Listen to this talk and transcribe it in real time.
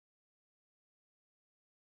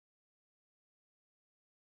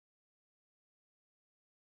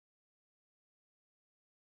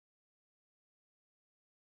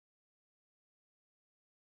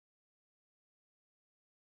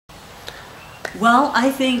Well,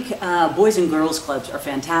 I think Boys and Girls Clubs are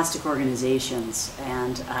fantastic organizations,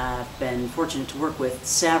 and I've been fortunate to work with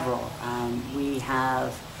several. We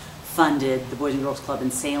have funded the Boys and Girls Club in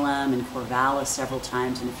Salem and Corvallis several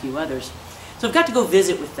times and a few others. So I've got to go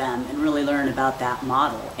visit with them and really learn about that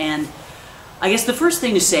model. And I guess the first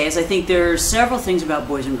thing to say is I think there are several things about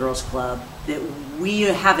Boys and Girls Club that we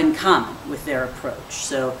have in common with their approach.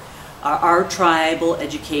 So our tribal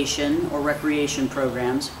education or recreation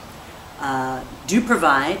programs do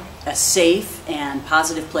provide a safe and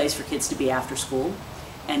positive place for kids to be after school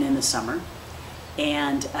and in the summer.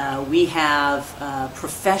 And we have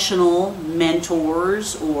professional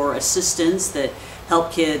mentors or assistants that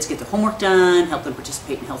help kids get their homework done, help them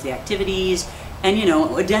participate in healthy activities, and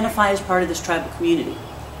identify as part of this tribal community.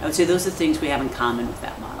 I would say those are the things we have in common with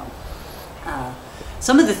that model.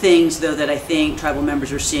 Some of the things, though, that I think tribal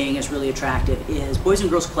members are seeing as really attractive is Boys and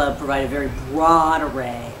Girls Club provide a very broad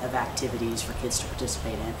array of activities for kids to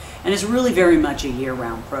participate in, and it's really very much a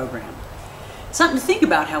year-round program. Something to think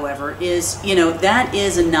about, however, is, that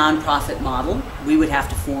is a nonprofit model. We would have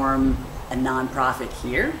to form a nonprofit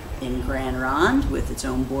here in Grand Ronde with its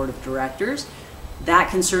own board of directors. That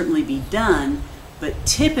can certainly be done, but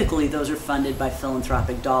typically those are funded by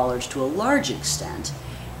philanthropic dollars to a large extent.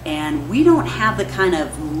 And we don't have the kind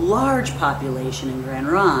of large population in Grand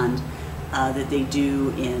Ronde that they do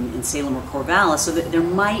in Salem or Corvallis, so that there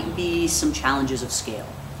might be some challenges of scale.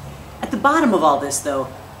 At the bottom of all this, though,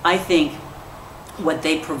 I think what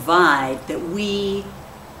they provide that we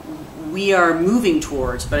are moving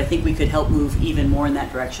towards, but I think we could help move even more in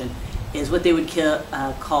that direction, is what they would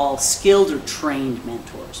call skilled or trained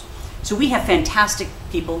mentors. So we have fantastic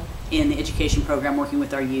people in the education program working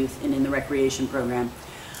with our youth and in the recreation program.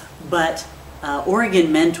 But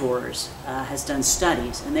Oregon Mentors has done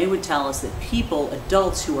studies, and they would tell us that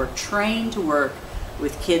adults who are trained to work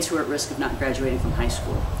with kids who are at risk of not graduating from high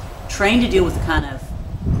school, trained to deal with the kind of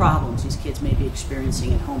problems these kids may be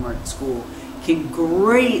experiencing at home or at school, can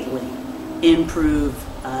greatly improve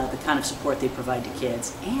the kind of support they provide to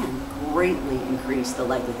kids and greatly increase the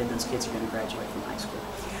likelihood those kids are going to graduate from high school.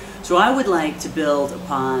 So I would like to build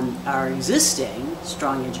upon our existing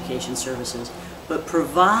strong education services, but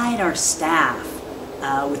provide our staff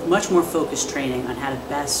with much more focused training on how to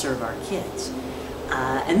best serve our kids.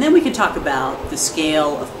 And then we can talk about the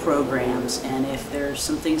scale of programs and if there's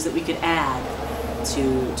some things that we could add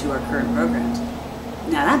to our current programs.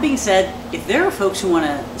 Now, that being said, if there are folks who want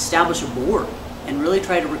to establish a board and really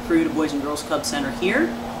try to recruit a Boys and Girls Club center here,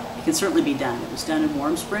 it can certainly be done. It was done in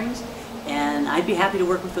Warm Springs, and I'd be happy to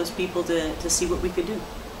work with those people to see what we could do.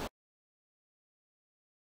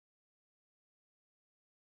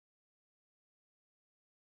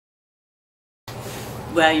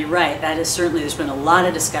 Well, you're right. That is certainly, there's been a lot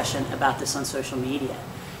of discussion about this on social media.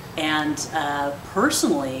 And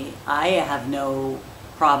personally, I have no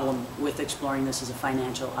problem with exploring this as a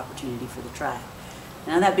financial opportunity for the tribe.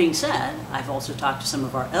 Now, that being said, I've also talked to some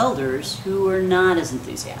of our elders who are not as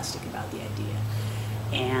enthusiastic about the idea.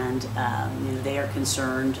 And they are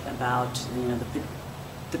concerned about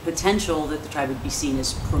the potential that the tribe would be seen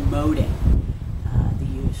as promoting the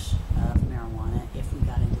use of marijuana if we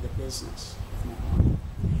got into the business of marijuana.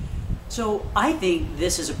 So I think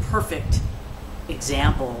this is a perfect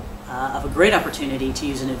example of a great opportunity to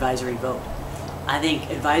use an advisory vote. I think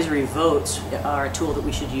advisory votes are a tool that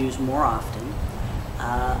we should use more often.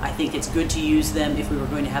 I think it's good to use them if we were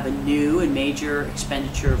going to have a new and major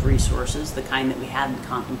expenditure of resources, the kind that we hadn't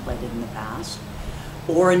contemplated in the past,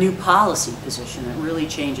 or a new policy position that really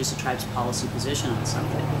changes the tribe's policy position on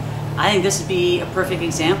something. I think this would be a perfect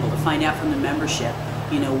example to find out from the membership,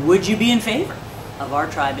 would you be in favor of our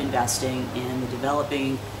tribe investing in the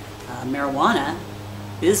developing marijuana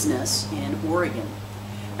business in Oregon?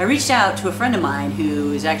 I reached out to a friend of mine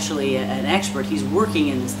who is actually an expert. He's working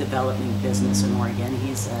in this developing business in Oregon.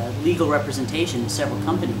 He's a legal representation to several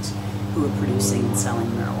companies who are producing and selling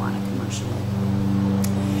marijuana commercially.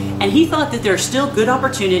 And he thought that there are still good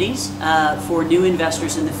opportunities for new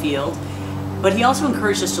investors in the field, but he also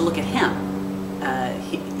encouraged us to look at hemp.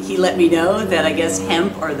 He let me know that I guess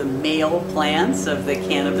hemp are the male plants of the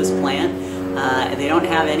cannabis plant. They don't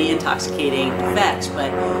have any intoxicating effects,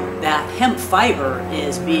 but that hemp fiber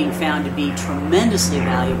is being found to be tremendously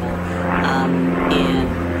valuable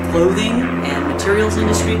in clothing and materials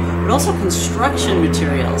industry, but also construction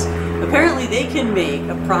materials. Apparently they can make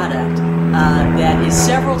a product that is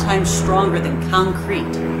several times stronger than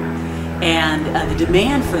concrete. And the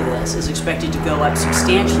demand for this is expected to go up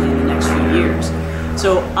substantially in the next few years.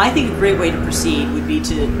 So I think a great way to proceed would be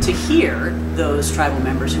to hear those tribal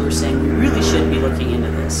members who are saying we really should be looking into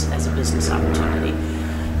this as a business opportunity,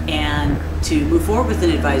 and to move forward with an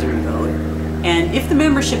advisory vote, and if the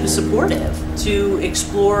membership is supportive, to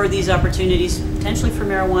explore these opportunities potentially for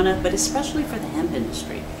marijuana, but especially for the hemp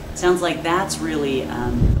industry. It sounds like that's really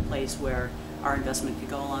the place where our investment could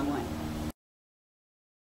go a long way.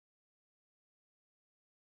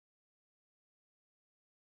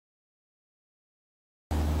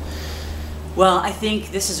 Well, I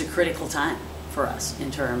think this is a critical time for us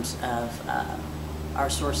in terms of our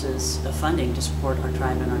sources of funding to support our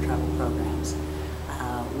tribe and our travel programs.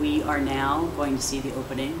 We are now going to see the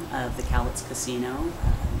opening of the Cowlitz Casino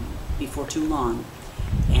before too long,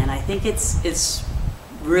 and I think it's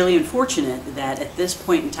really unfortunate that at this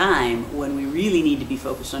point in time, when we really need to be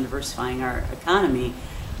focused on diversifying our economy,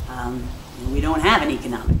 we don't have an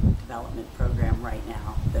economic development program right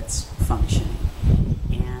now that's functioning.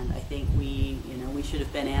 And I think we should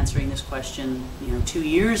have been answering this question 2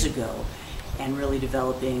 years ago and really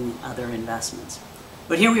developing other investments.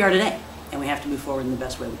 But here we are today, and we have to move forward in the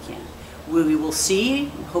best way we can. We will see,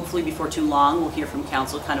 hopefully before too long, we'll hear from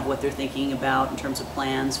council kind of what they're thinking about in terms of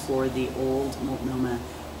plans for the old Multnomah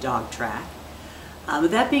dog track.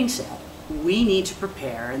 With that being said, we need to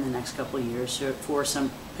prepare in the next couple of years for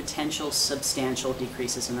some potential substantial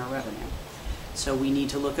decreases in our revenue. So we need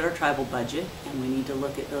to look at our tribal budget, and we need to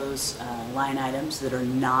look at those line items that are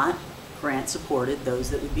not grant supported, those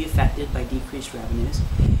that would be affected by decreased revenues.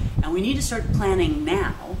 And we need to start planning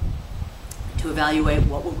now to evaluate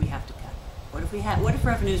what would we have to cut. What if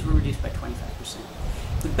revenues were reduced by 25%?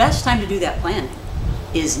 The best time to do that planning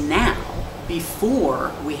is now,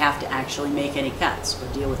 before we have to actually make any cuts or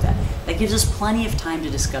deal with that. That gives us plenty of time to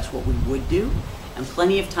discuss what we would do, and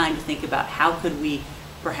plenty of time to think about how could we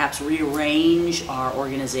perhaps rearrange our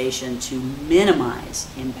organization to minimize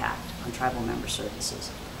impact on tribal member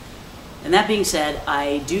services. And that being said,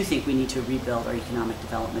 I do think we need to rebuild our economic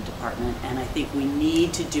development department, and I think we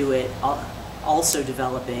need to do it also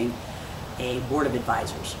developing a board of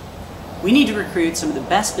advisors. We need to recruit some of the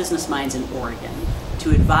best business minds in Oregon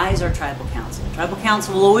to advise our tribal council. The tribal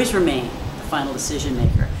council will always remain the final decision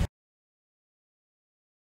maker.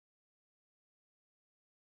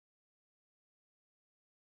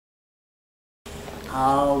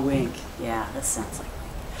 Oh, wink. Yeah, that sounds like wink.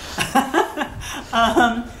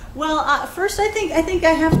 First, I think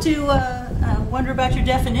I have to wonder about your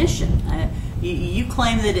definition. You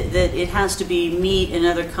claim that it has to be meat and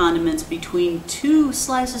other condiments between two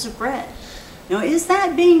slices of bread. Now, is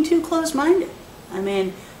that being too close-minded? I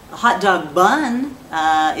mean, a hot dog bun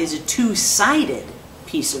is a two-sided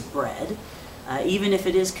piece of bread, even if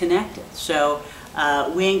it is connected. So,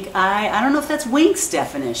 wink, I don't know if that's wink's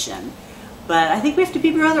definition. But I think we have to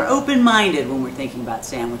be rather open-minded when we're thinking about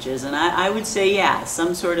sandwiches, and I would say, yeah,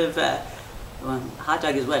 some sort of hot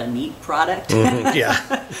dog is what, a meat product? Mm-hmm,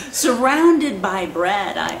 yeah. Surrounded by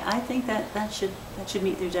bread. I think that should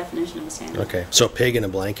meet their definition of a sandwich. Okay, so pig in a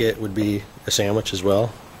blanket would be a sandwich as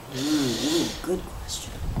well? Good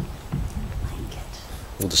question. Blanket.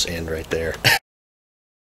 We'll just end right there.